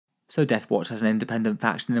So Deathwatch as an independent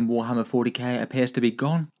faction in Warhammer 40k appears to be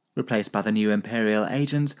gone, replaced by the new Imperial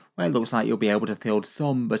Agents, where it looks like you'll be able to field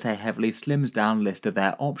some but a heavily slimmed down list of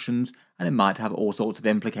their options, and it might have all sorts of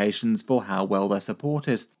implications for how well they're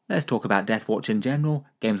supported. Let's talk about Deathwatch in general,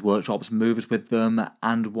 Games Workshop's moves with them,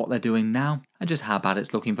 and what they're doing now, and just how bad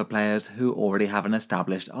it's looking for players who already have an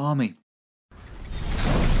established army.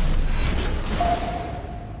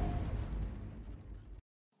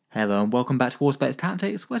 Hello and welcome back to Auspex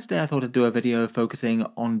Tactics, where today I thought I'd do a video focusing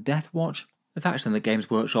on Deathwatch, the faction that Games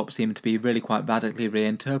Workshop seem to be really quite radically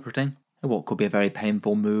reinterpreting, and what could be a very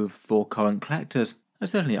painful move for current collectors. I'd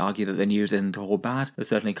certainly argue that the news isn't all bad, but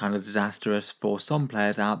certainly kind of disastrous for some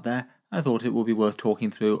players out there, and I thought it would be worth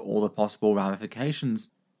talking through all the possible ramifications.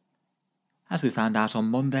 As we found out on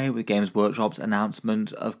Monday with Games Workshop's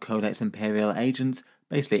announcement of Codex Imperial Agents,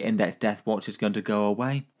 basically Index Deathwatch is going to go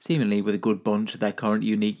away, seemingly with a good bunch of their current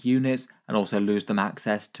unique units, and also lose them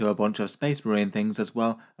access to a bunch of Space Marine things as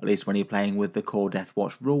well, at least when you're playing with the core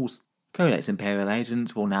Deathwatch rules. Codex Imperial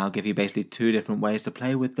Agents will now give you basically two different ways to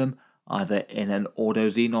play with them, either in an Ordo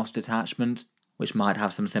Xenos detachment, which might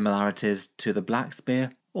have some similarities to the Black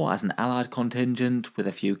Spear, or as an allied contingent with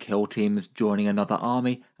a few kill teams joining another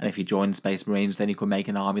army, and if you join Space Marines then you can make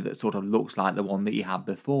an army that sort of looks like the one that you had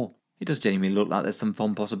before. It does genuinely look like there's some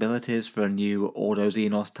fun possibilities for a new Ordo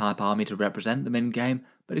Xenos type army to represent them in game,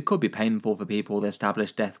 but it could be painful for people with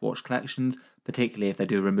established Deathwatch collections, particularly if they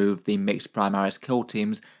do remove the mixed Primaris kill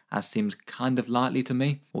teams, as seems kind of likely to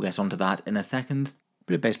me. We'll get onto that in a second.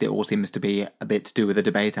 But it basically all seems to be a bit to do with the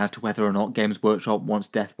debate as to whether or not Games Workshop wants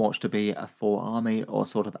Deathwatch to be a full army or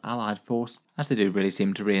sort of allied force, as they do really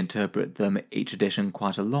seem to reinterpret them each edition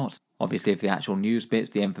quite a lot. Obviously, for the actual news bits,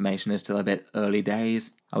 the information is still a bit early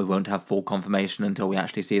days, and we won't have full confirmation until we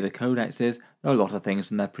actually see the codexes, though a lot of things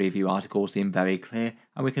from their preview articles seem very clear,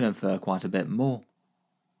 and we can infer quite a bit more.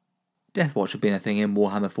 Deathwatch have been a thing in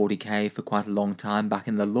Warhammer 40k for quite a long time back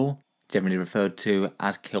in the lore, generally referred to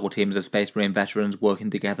as kill teams of Space Marine veterans working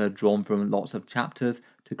together drawn from lots of chapters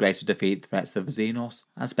to greater defeat threats of Xenos,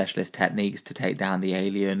 and specialist techniques to take down the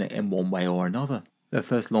alien in one way or another. They were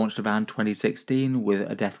first launched around 2016 with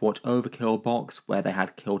a Deathwatch Overkill box where they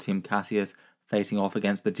had Kill Team Cassius facing off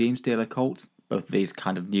against the Genestealer cults, both of these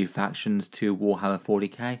kind of new factions to Warhammer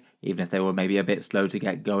 40k, even if they were maybe a bit slow to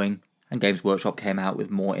get going, and Games Workshop came out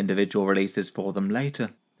with more individual releases for them later.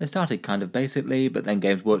 They started kind of basically, but then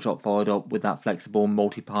Games Workshop followed up with that flexible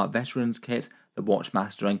multi-part Veterans kit, the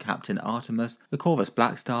Watchmaster and Captain Artemis, the Corvus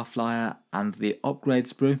Blackstar Flyer, and the Upgrade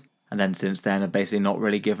Sprue, and then since then have basically not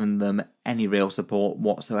really given them any real support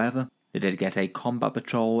whatsoever. They did get a Combat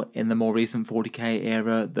Patrol in the more recent 40k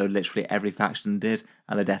era, though literally every faction did,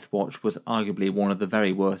 and the Deathwatch was arguably one of the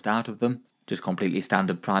very worst out of them. Just completely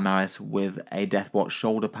standard Primaris with a Deathwatch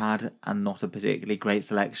shoulder pad and not a particularly great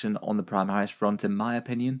selection on the Primaris front in my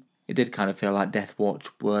opinion. It did kind of feel like Deathwatch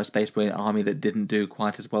were a Space Marine army that didn't do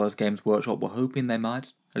quite as well as Games Workshop were hoping they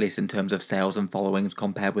might, at least in terms of sales and followings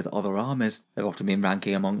compared with other armies. They've often been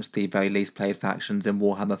ranking amongst the very least played factions in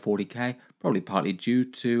Warhammer 40k, probably partly due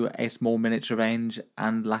to a small miniature range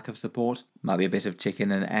and lack of support. Might be a bit of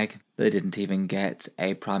chicken and egg, but they didn't even get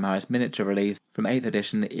a Primaris miniature release from 8th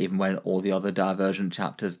edition even when all the other Divergent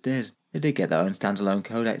chapters did. They did get their own standalone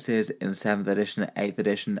codexes in 7th edition, 8th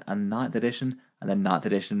edition and 9th edition, and then 9th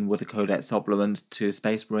edition was a codex supplement to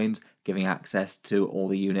Space Marines, giving access to all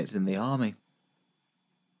the units in the army.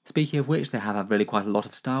 Speaking of which, they have had really quite a lot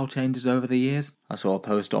of style changes over the years. I saw a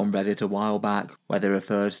post on Reddit a while back where they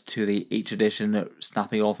referred to the each edition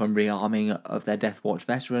snapping off and rearming of their Deathwatch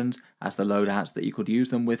veterans as the loadouts that you could use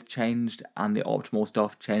them with changed and the optimal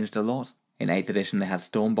stuff changed a lot. In 8th edition they had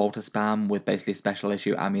Stormbolter spam with basically special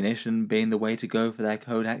issue ammunition being the way to go for their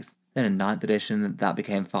codex. Then in 9th edition that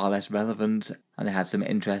became far less relevant, and they had some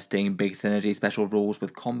interesting big synergy special rules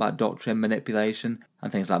with combat doctrine manipulation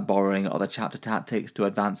and things like borrowing other chapter tactics to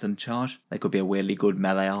advance and charge. They could be a weirdly good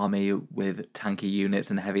melee army with tanky units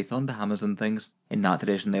and heavy thunderhammers and things. In 9th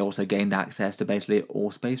edition they also gained access to basically all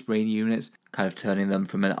Space Marine units, kind of turning them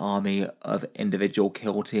from an army of individual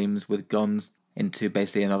kill teams with guns into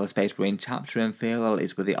basically another Space Marine chapter in feel, at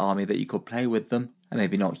least with the army that you could play with them, and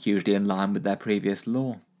maybe not hugely in line with their previous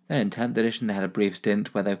lore. Then in 10th edition they had a brief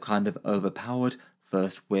stint where they were kind of overpowered,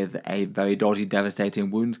 first with a very dodgy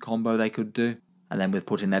devastating wounds combo they could do, and then with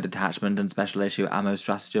putting their detachment and special issue ammo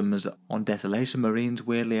stratagems on Desolation Marines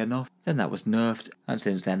weirdly enough. Then that was nerfed, and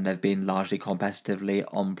since then they've been largely competitively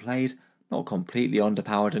unplayed, not completely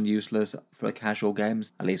underpowered and useless for casual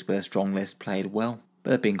games, at least with a strong list played well, but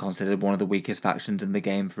they've been considered one of the weakest factions in the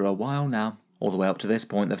game for a while now. All the way up to this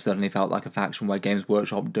point they've certainly felt like a faction where Games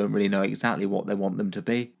Workshop don't really know exactly what they want them to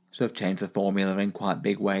be, so have changed the formula in quite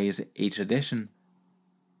big ways each edition.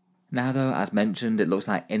 Now though, as mentioned, it looks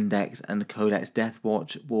like Index and Codex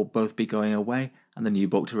Deathwatch will both be going away, and the new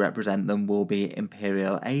book to represent them will be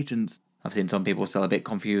Imperial Agents. I've seen some people still a bit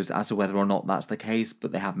confused as to whether or not that's the case,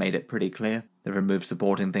 but they have made it pretty clear. They've removed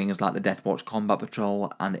supporting things like the Deathwatch Combat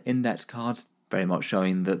Patrol and Index cards, very much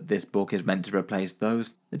showing that this book is meant to replace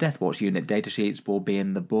those. The Deathwatch unit datasheets will be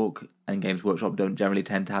in the book, and Games Workshop don't generally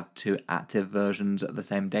tend to have two active versions of the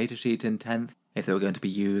same datasheet in 10th. If they were going to be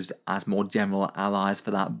used as more general allies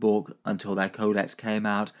for that book until their codex came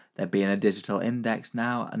out, they'd be in a digital index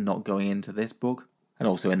now and not going into this book. And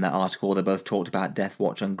also in that article they both talked about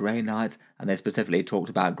Deathwatch and Grey Knights, and they specifically talked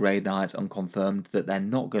about Grey Knights and confirmed that they're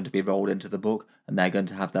not going to be rolled into the book and they're going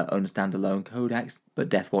to have their own standalone codex, but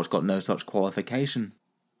Deathwatch got no such qualification.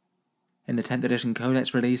 In the 10th edition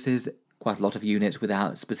codex releases, quite a lot of units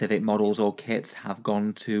without specific models or kits have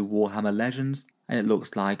gone to Warhammer Legends, and it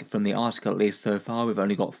looks like, from the article at least so far, we've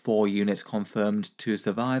only got 4 units confirmed to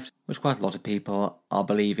survive, which quite a lot of people are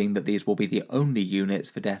believing that these will be the only units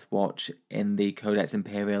for Deathwatch in the Codex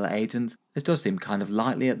Imperial Agents. This does seem kind of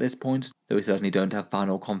likely at this point, though we certainly don't have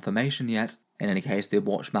final confirmation yet. In any case, the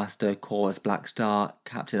Watchmaster, Chorus Blackstar,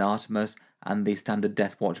 Captain Artemis, and the standard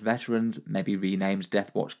Deathwatch veterans, maybe renamed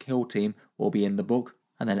Deathwatch Kill Team, will be in the book,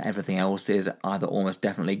 and then everything else is either almost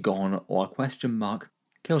definitely gone or a question mark.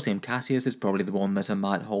 Kill Team Cassius is probably the one that I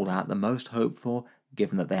might hold out the most hope for,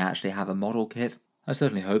 given that they actually have a model kit. I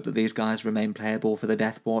certainly hope that these guys remain playable for the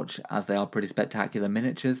Deathwatch, as they are pretty spectacular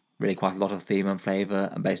miniatures, really quite a lot of theme and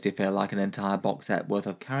flavour, and basically feel like an entire box set worth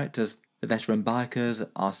of characters. The veteran bikers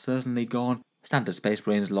are certainly gone. Standard Space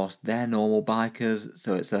Marines lost their normal bikers,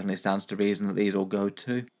 so it certainly stands to reason that these will go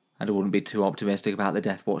too. And I wouldn't be too optimistic about the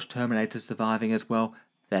Deathwatch Terminators surviving as well.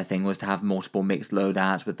 Their thing was to have multiple mixed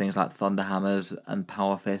loadouts with things like Thunderhammers and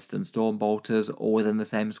Power Fists and Stormbolters all within the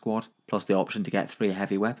same squad, plus the option to get 3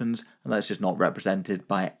 heavy weapons, and that's just not represented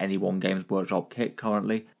by any one Games Workshop kit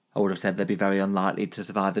currently. I would have said they'd be very unlikely to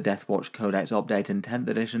survive the Deathwatch Codex update in 10th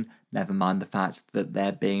edition, never mind the fact that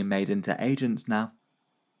they're being made into agents now.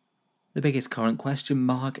 The biggest current question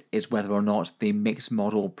mark is whether or not the mixed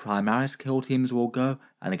model Primaris kill teams will go,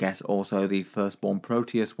 and I guess also the Firstborn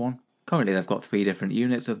Proteus one. Currently they've got 3 different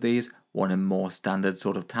units of these, one in more standard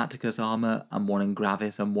sort of Tacticus armour, and one in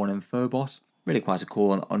Gravis and one in Phobos. Really quite a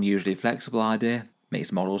cool and unusually flexible idea.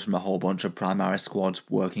 Mixed models from a whole bunch of Primaris squads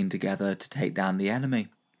working together to take down the enemy.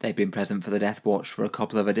 They've been present for the Deathwatch for a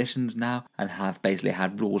couple of editions now, and have basically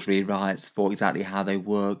had rules rewrites for exactly how they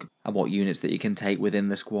work and what units that you can take within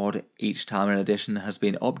the squad each time an edition has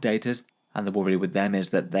been updated. And the worry with them is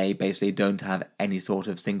that they basically don't have any sort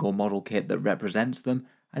of single model kit that represents them,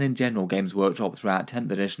 and in general Games Workshop throughout 10th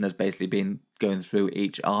edition has basically been going through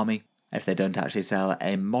each army. If they don't actually sell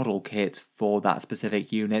a model kit for that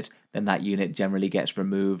specific unit, then that unit generally gets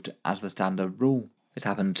removed as the standard rule. It's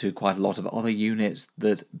happened to quite a lot of other units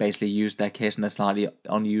that basically use their kit in a slightly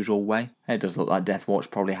unusual way, and it does look like Deathwatch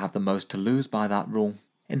probably have the most to lose by that rule.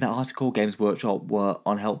 In the article, Games Workshop were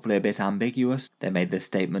unhelpfully a bit ambiguous. They made this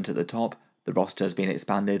statement at the top: the roster has been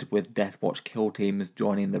expanded with Deathwatch kill teams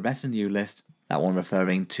joining the retinue list, that one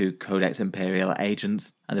referring to Codex Imperial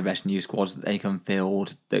Agents and the retinue squads that they can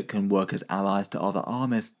field that can work as allies to other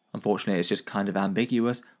armies. Unfortunately, it's just kind of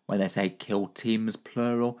ambiguous. When they say kill teams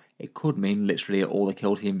plural, it could mean literally all the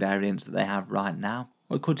kill team variants that they have right now.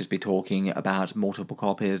 Or it could just be talking about multiple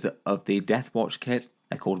copies of the Deathwatch kit.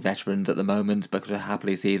 They're called veterans at the moment, but could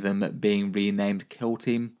happily see them being renamed kill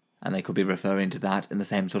team. And they could be referring to that in the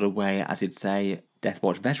same sort of way as you'd say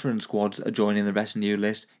Deathwatch veteran squads are joining the retinue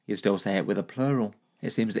list, you'd still say it with a plural.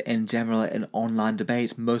 It seems that in general, in online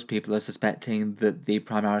debate, most people are suspecting that the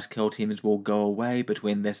Primaris kill teams will go away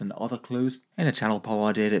between this and other clues. In a channel poll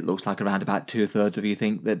I did, it looks like around about 2/3 of you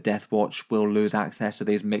think that Deathwatch will lose access to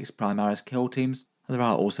these mixed Primaris kill teams. And there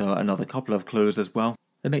are also another couple of clues as well.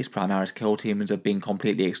 The mixed Primaris kill teams have been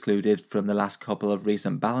completely excluded from the last couple of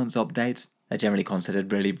recent balance updates. They're generally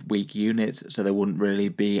considered really weak units, so there wouldn't really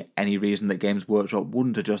be any reason that Games Workshop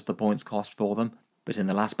wouldn't adjust the points cost for them. But in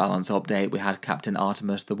the last balance update, we had Captain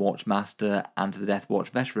Artemis, the Watchmaster, and the Deathwatch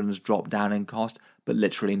veterans drop down in cost, but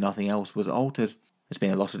literally nothing else was altered. There's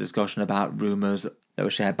been a lot of discussion about rumours that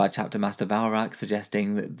were shared by Chapter Master Valrak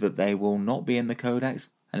suggesting that they will not be in the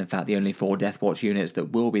Codex, and in fact the only 4 Deathwatch units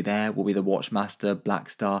that will be there will be the Watchmaster,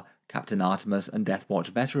 Blackstar, Captain Artemis, and Deathwatch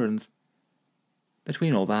veterans.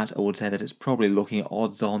 Between all that, I would say that it's probably looking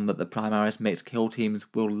odds on that the Primaris mixed kill teams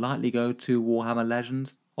will likely go to Warhammer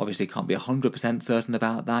Legends. Obviously can't be 100% certain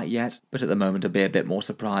about that yet, but at the moment I'd be a bit more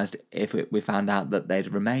surprised if we found out that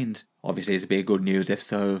they'd remained. Obviously it'd be good news if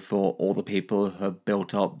so for all the people who have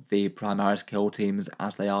built up the Primaris kill teams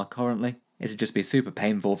as they are currently. It'd just be super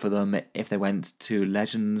painful for them if they went to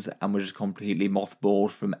Legends and were just completely mothballed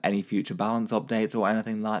from any future balance updates or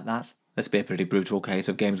anything like that. This would be a pretty brutal case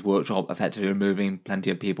of Games Workshop effectively removing plenty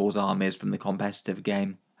of people's armies from the competitive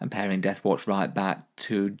game and paring Deathwatch right back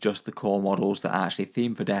to just the core models that are actually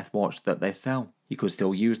themed for Deathwatch that they sell. You could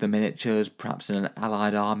still use the miniatures, perhaps in an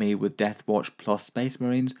allied army with Deathwatch plus Space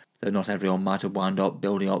Marines, though not everyone might have wound up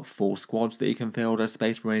building up full squads that you can field as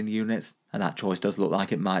Space Marine units, and that choice does look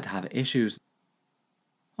like it might have issues.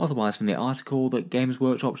 Otherwise, from the article that Games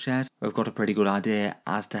Workshop shared, we've got a pretty good idea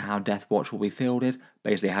as to how Deathwatch will be fielded,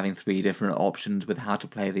 basically having 3 different options with how to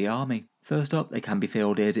play the army. First up, they can be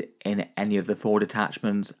fielded in any of the 4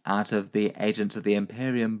 detachments out of the Agents of the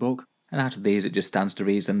Imperium book, and out of these it just stands to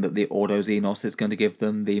reason that the Ordo Xenos is going to give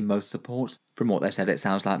them the most support. From what they said, it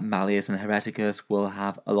sounds like Malleus and Hereticus will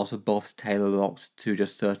have a lot of buffs tailor-locked to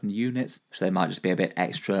just certain units, so they might just be a bit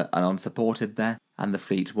extra and unsupported there, and the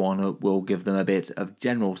Fleet one will give them a bit of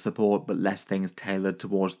general support but less things tailored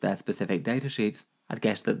towards their specific datasheets. I'd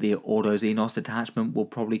guess that the Ordo Xenos detachment will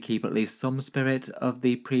probably keep at least some spirit of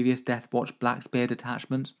the previous Deathwatch Blackspear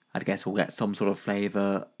detachment. I'd guess we'll get some sort of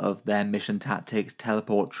flavour of their mission tactics,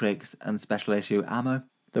 teleport tricks and special issue ammo,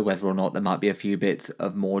 though whether or not there might be a few bits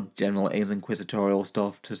of more general inquisitorial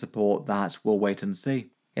stuff to support that, we'll wait and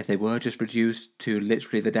see. If they were just reduced to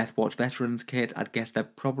literally the Deathwatch Veterans kit, I'd guess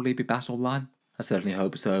there'd probably be battle line. I certainly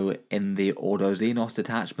hope so in the Ordo Xenos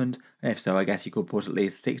detachment, and if so I guess you could put at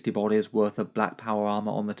least 60 bodies worth of black power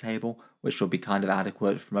armor on the table, which should be kind of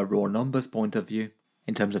adequate from a raw numbers point of view.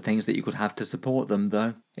 In terms of things that you could have to support them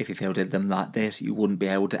though, if you fielded them like this you wouldn't be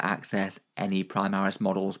able to access any Primaris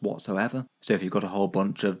models whatsoever. So if you've got a whole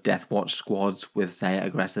bunch of Deathwatch squads with say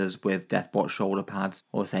aggressors with Deathwatch shoulder pads,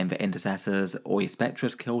 or the same for intercessors or your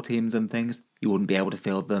Spectrus kill teams and things, you wouldn't be able to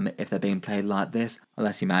field them if they're being played like this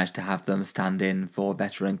unless you manage to have them stand in for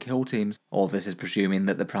veteran kill teams. All this is presuming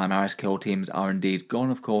that the Primaris kill teams are indeed gone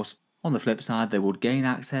of course. On the flip side they would gain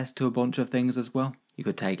access to a bunch of things as well. You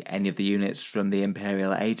could take any of the units from the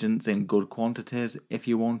Imperial Agents in good quantities if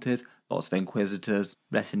you wanted, lots of Inquisitors,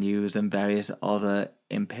 retinues and various other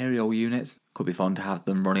Imperial units. Could be fun to have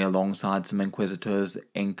them running alongside some Inquisitors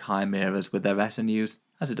in chimeras with their retinues,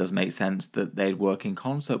 as it does make sense that they'd work in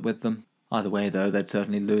concert with them. Either way though, they'd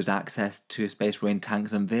certainly lose access to Space Marine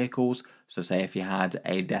tanks and vehicles, so say if you had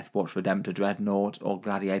a Deathwatch Redemptor Dreadnought or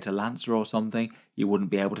Gladiator Lancer or something, you wouldn't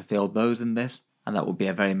be able to field those in this, and that would be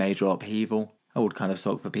a very major upheaval. It would kind of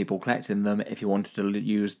suck for people collecting them if you wanted to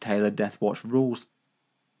use tailored Deathwatch rules.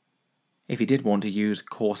 If you did want to use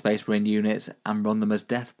core Space Marine units and run them as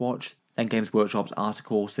Deathwatch, then Games Workshop's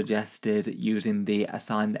article suggested using the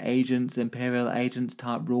Assigned Agents, Imperial Agents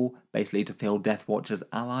type rule, basically to field Deathwatch as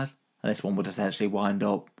allies. And this one would essentially wind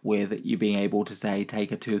up with you being able to say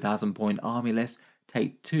take a 2000 point army list,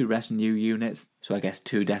 take 2 retinue units, so I guess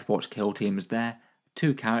 2 Deathwatch kill teams there,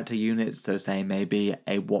 2 character units, so say maybe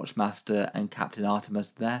a Watchmaster and Captain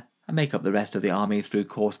Artemis there, and make up the rest of the army through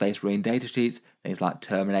core Space Marine datasheets, things like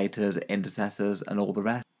Terminators, Intercessors and all the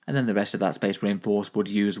rest. And then the rest of that Space Marine force would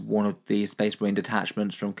use one of the Space Marine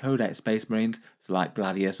detachments from Codex Space Marines, so like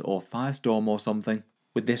Gladius or Firestorm or something.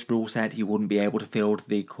 With this rule set you wouldn't be able to field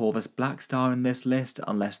the Corvus Blackstar in this list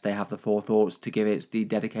unless they have the forethought to give it the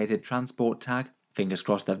dedicated transport tag. Fingers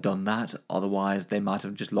crossed they've done that, otherwise they might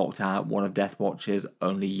have just locked out one of Deathwatch's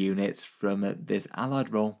only units from this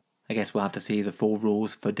allied role. I guess we'll have to see the full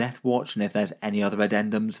rules for Deathwatch and if there's any other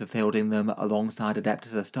addendums for fielding them alongside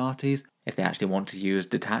Adeptus Astartes. If they actually want to use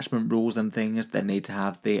detachment rules and things, they need to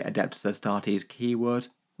have the Adeptus Astartes keyword,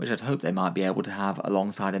 which I'd hope they might be able to have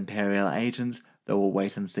alongside Imperial Agents, though we'll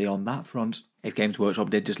wait and see on that front. If Games Workshop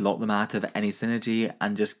did just lock them out of any synergy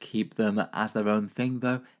and just keep them as their own thing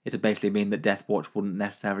though, it would basically mean that Deathwatch wouldn't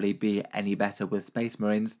necessarily be any better with Space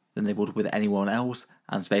Marines than they would with anyone else,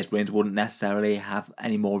 and Space Marines wouldn't necessarily have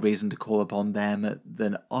any more reason to call upon them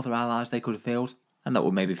than other allies they could field, and that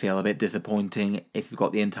would maybe feel a bit disappointing if you've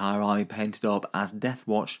got the entire army painted up as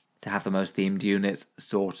Deathwatch, to have the most themed units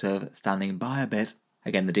sort of standing by a bit.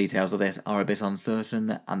 Again, the details of this are a bit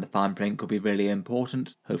uncertain and the fine print could be really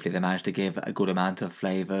important. Hopefully they manage to give a good amount of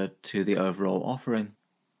flavour to the overall offering.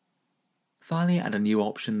 Finally, and a new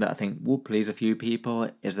option that I think would please a few people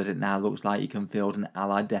is that it now looks like you can field an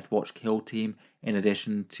allied Deathwatch kill team in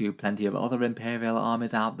addition to plenty of other Imperial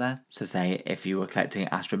armies out there. So say if you were collecting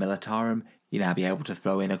Astra Militarum, You now be able to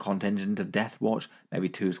throw in a contingent of Deathwatch, maybe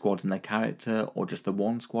 2 squads and a character, or just the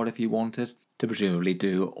 1 squad if you wanted, to presumably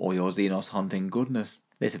do all your Xenos hunting goodness.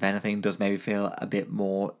 This, if anything, does maybe feel a bit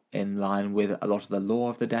more in line with a lot of the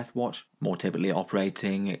lore of the Deathwatch, more typically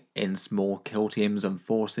operating in small kill teams and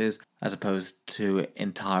forces, as opposed to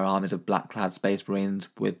entire armies of black-clad Space Marines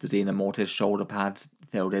with the Xenomortis shoulder pads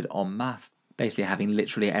fielded en masse. Basically having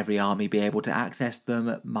literally every army be able to access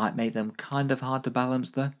them might make them kind of hard to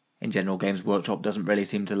balance though. In general, Games Workshop doesn't really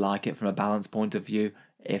seem to like it from a balance point of view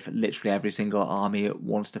if literally every single army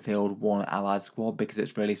wants to field one allied squad because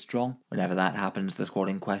it's really strong. Whenever that happens, the squad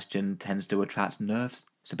in question tends to attract nerfs.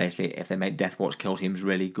 So basically, if they make Deathwatch kill teams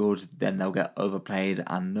really good, then they'll get overplayed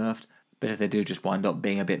and nerfed. But if they do just wind up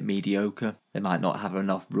being a bit mediocre, they might not have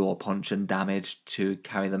enough raw punch and damage to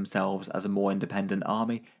carry themselves as a more independent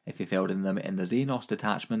army if you're fielding them in the Xenos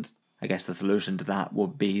detachments. I guess the solution to that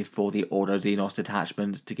would be for the Auto Xenos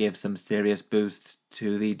detachment to give some serious boosts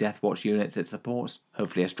to the Deathwatch units it supports,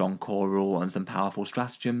 hopefully a strong core rule and some powerful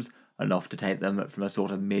stratagems, enough to take them from a sort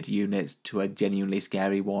of mid-unit to a genuinely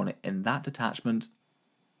scary one in that detachment.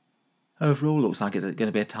 Overall, looks like it's going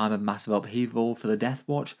to be a time of massive upheaval for the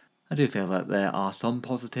Deathwatch. I do feel that there are some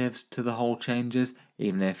positives to the whole changes,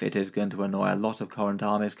 even if it is going to annoy a lot of current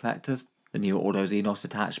armies collectors. The new Auto Xenos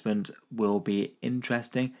detachment will be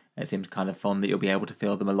interesting. It seems kind of fun that you'll be able to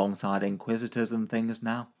field them alongside Inquisitors and things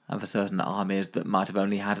now. And for certain armies that might have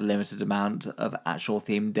only had a limited amount of actual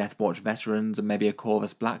themed Deathwatch veterans and maybe a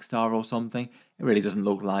Corvus Blackstar or something, it really doesn't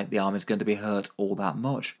look like the army's going to be hurt all that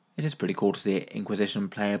much. It is pretty cool to see Inquisition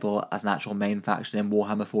playable as an actual main faction in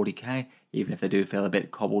Warhammer 40k, even if they do feel a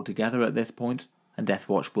bit cobbled together at this point. And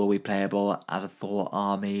Deathwatch will be playable as a full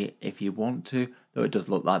army if you want to, though it does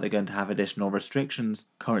look like they're going to have additional restrictions.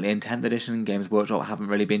 Currently in 10th edition, Games Workshop haven't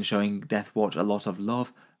really been showing Deathwatch a lot of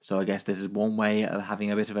love, so I guess this is one way of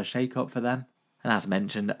having a bit of a shake-up for them. And as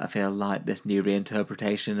mentioned, I feel like this new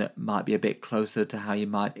reinterpretation might be a bit closer to how you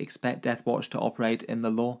might expect Deathwatch to operate in the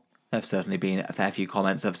lore. There have certainly been a fair few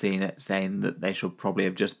comments I've seen saying that they should probably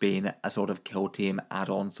have just been a sort of kill team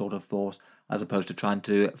add-on sort of force, as opposed to trying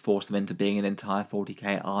to force them into being an entire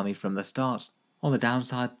 40k army from the start. On the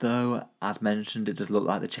downside though, as mentioned, it does look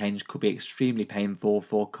like the change could be extremely painful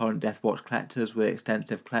for current Deathwatch collectors with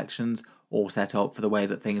extensive collections, all set up for the way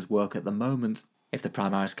that things work at the moment. If the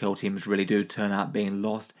Primaris kill teams really do turn out being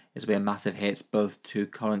lost, it'll be a massive hit both to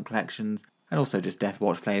current collections and also just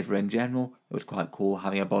Deathwatch flavour in general. It was quite cool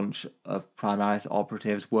having a bunch of Primaris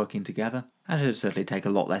operatives working together, and it would certainly take a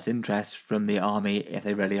lot less interest from the army if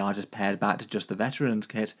they really are just pared back to just the veterans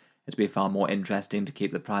kit. It'd be far more interesting to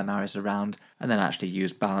keep the Primaris around and then actually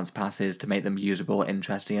use balance passes to make them usable,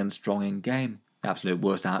 interesting and strong in game. The absolute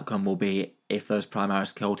worst outcome will be if those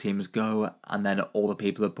Primaris kill teams go and then all the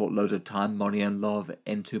people who put loads of time, money and love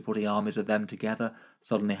into putting armies of them together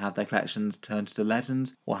suddenly have their collections turned to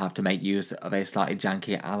legends, or have to make use of a slightly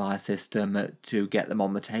janky ally system to get them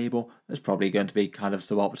on the table. That's probably going to be kind of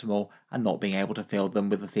suboptimal, and not being able to field them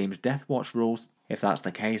with the themed Deathwatch rules. If that's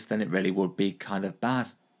the case, then it really would be kind of bad.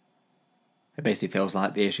 It basically feels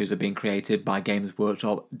like the issues are being created by Games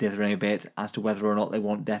Workshop dithering a bit as to whether or not they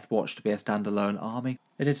want Deathwatch to be a standalone army.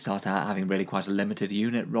 They did start out having really quite a limited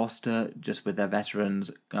unit roster, just with their veterans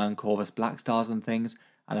and Corvus Blackstars and things,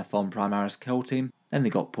 and a fun Primaris kill team. Then they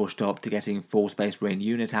got pushed up to getting full Space Marine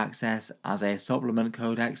unit access as a supplement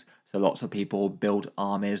codex, so lots of people built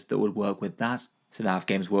armies that would work with that. So now if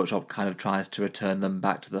Games Workshop kind of tries to return them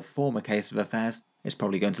back to the former case of affairs, it's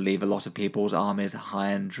probably going to leave a lot of people's armies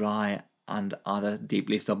high and dry and either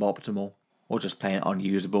deeply suboptimal or just plain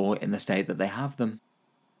unusable in the state that they have them.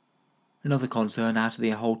 Another concern out of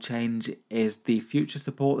the whole change is the future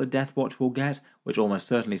support that Deathwatch will get, which almost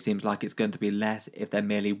certainly seems like it's going to be less if they're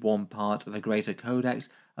merely one part of a greater codex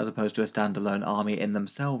as opposed to a standalone army in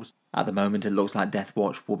themselves. At the moment it looks like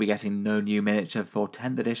Deathwatch will be getting no new miniature for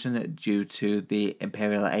 10th edition due to the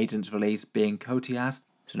Imperial Agents release being Kotias,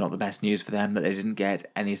 so not the best news for them that they didn't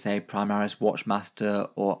get any, say, Primaris Watchmaster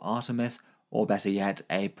or Artemis, or better yet,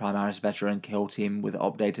 a Primaris veteran kill team with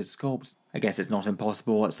updated sculpts. I guess it's not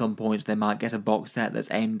impossible at some point they might get a box set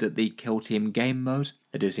that's aimed at the kill team game mode.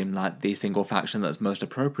 They do seem like the single faction that's most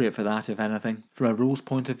appropriate for that, if anything. From a rules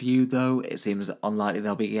point of view though, it seems unlikely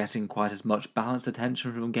they'll be getting quite as much balanced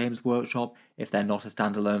attention from Games Workshop if they're not a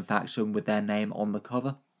standalone faction with their name on the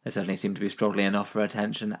cover. They certainly seem to be struggling enough for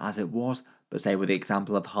attention as it was, but say with the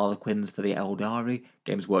example of Harlequins for the Eldari,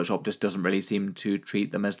 Games Workshop just doesn't really seem to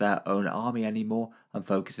treat them as their own army anymore and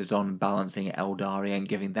focuses on balancing Eldari and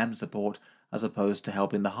giving them support as opposed to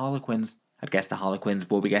helping the Harlequins. I'd guess the Harlequins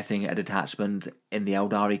will be getting a detachment in the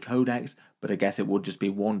Eldari Codex, but I guess it would just be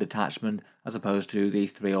one detachment as opposed to the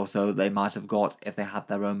 3 or so they might have got if they had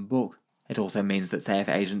their own book. It also means that, say, if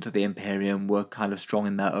Agents of the Imperium were kind of strong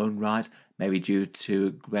in their own right, maybe due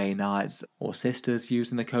to Grey Knights or Sisters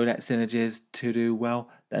using the Codex synergies to do well,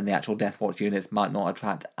 then the actual Deathwatch units might not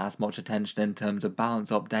attract as much attention in terms of balance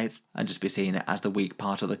updates and just be seen as the weak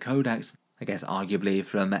part of the Codex. I guess arguably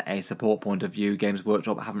from a support point of view, Games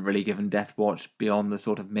Workshop haven't really given Deathwatch beyond the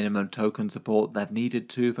sort of minimum token support they've needed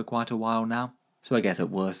to for quite a while now. So I guess at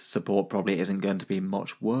worst, support probably isn't going to be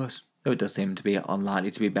much worse, though it does seem to be unlikely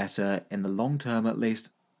to be better in the long term at least.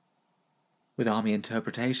 With army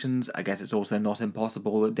interpretations, I guess it's also not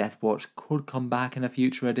impossible that Deathwatch could come back in a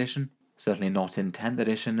future edition. Certainly not in 10th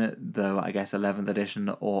edition, though I guess 11th edition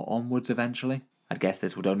or onwards eventually. I'd guess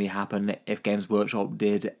this would only happen if Games Workshop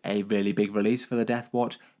did a really big release for the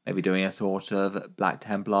Deathwatch, maybe doing a sort of Black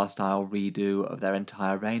Templar style redo of their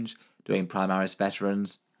entire range, doing Primaris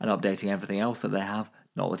veterans, and updating everything else that they have,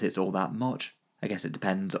 not that it's all that much. I guess it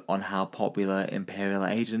depends on how popular Imperial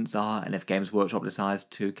Agents are, and if Games Workshop decides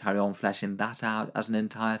to carry on fleshing that out as an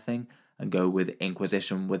entire thing, and go with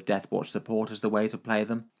Inquisition with Deathwatch support as the way to play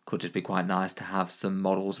them. Could just be quite nice to have some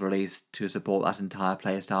models released to support that entire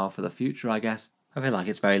playstyle for the future, I guess. I feel like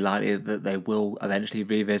it's very likely that they will eventually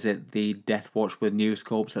revisit the Deathwatch with new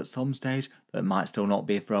sculpts at some stage, though it might still not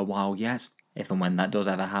be for a while yet. If and when that does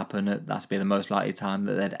ever happen, that'd be the most likely time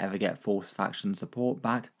that they'd ever get Force Faction support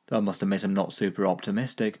back, though I must admit I'm not super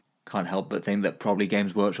optimistic. Can't help but think that probably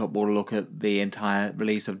Games Workshop will look at the entire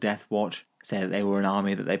release of Deathwatch, say that they were an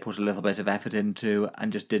army that they put a little bit of effort into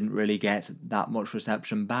and just didn't really get that much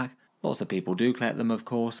reception back. Lots of people do collect them, of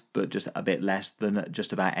course, but just a bit less than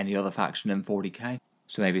just about any other faction in 40k.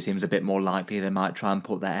 So maybe it seems a bit more likely they might try and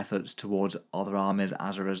put their efforts towards other armies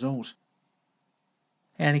as a result.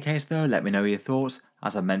 In any case though, let me know your thoughts.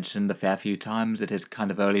 As I've mentioned a fair few times, it is kind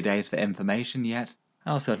of early days for information yet.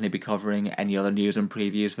 I'll certainly be covering any other news and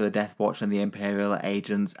previews for the Deathwatch and the Imperial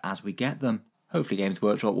Agents as we get them. Hopefully Games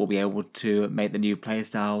Workshop will be able to make the new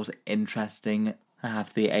playstyles interesting and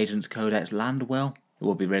have the Agents Codex land well. It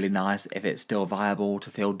would be really nice if it's still viable to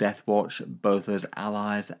field Deathwatch both as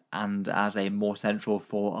allies and as a more central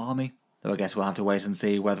full army, though I guess we'll have to wait and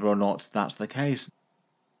see whether or not that's the case.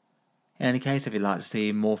 In any case, if you'd like to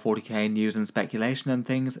see more 40k news and speculation and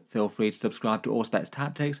things, feel free to subscribe to Auspex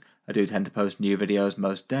Tactics. I do tend to post new videos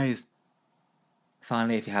most days.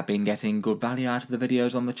 Finally, if you have been getting good value out of the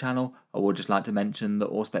videos on the channel, I would just like to mention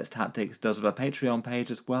that Auspex Tactics does have a Patreon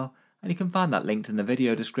page as well, and you can find that linked in the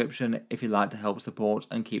video description if you'd like to help support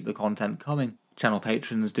and keep the content coming. Channel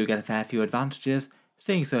patrons do get a fair few advantages,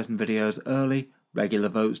 seeing certain videos early, regular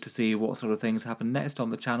votes to see what sort of things happen next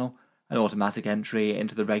on the channel, an automatic entry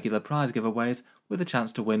into the regular prize giveaways with a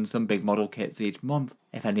chance to win some big model kits each month.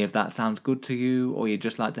 If any of that sounds good to you or you'd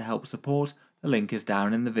just like to help support, the link is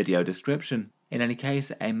down in the video description. In any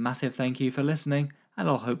case, a massive thank you for listening, and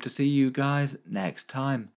I'll hope to see you guys next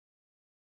time.